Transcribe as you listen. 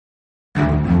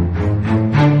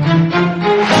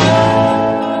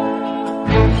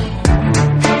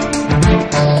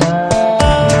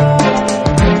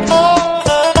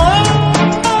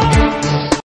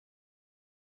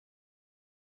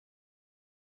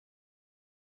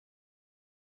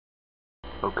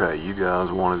Okay, you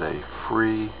guys wanted a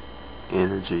free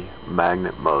energy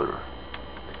magnet motor.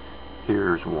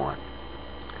 Here's one.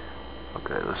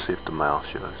 Okay, let's see if the mouse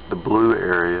shows. The blue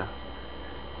area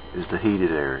is the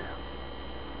heated area.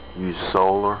 Use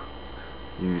solar,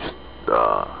 use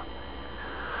a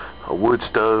wood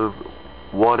stove,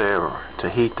 whatever, to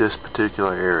heat this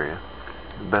particular area.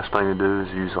 The best thing to do is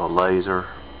use a laser,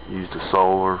 use the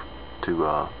solar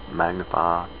to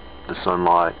magnify the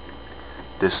sunlight.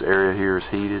 This area here is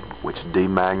heated, which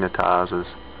demagnetizes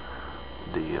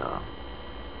the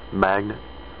magnet.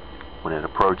 When it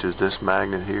approaches this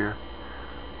magnet here,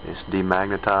 it's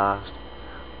demagnetized.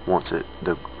 Once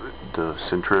the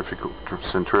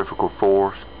centrifugal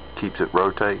force keeps it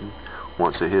rotating.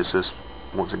 Once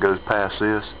it goes past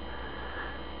this,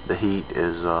 the heat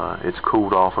is it's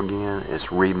cooled off again. It's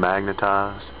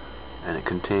remagnetized, and it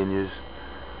continues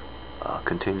a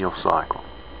continual cycle.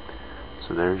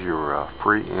 So there's your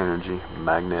free energy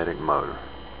magnetic motor.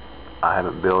 I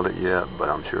haven't built it yet, but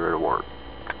I'm sure it'll work.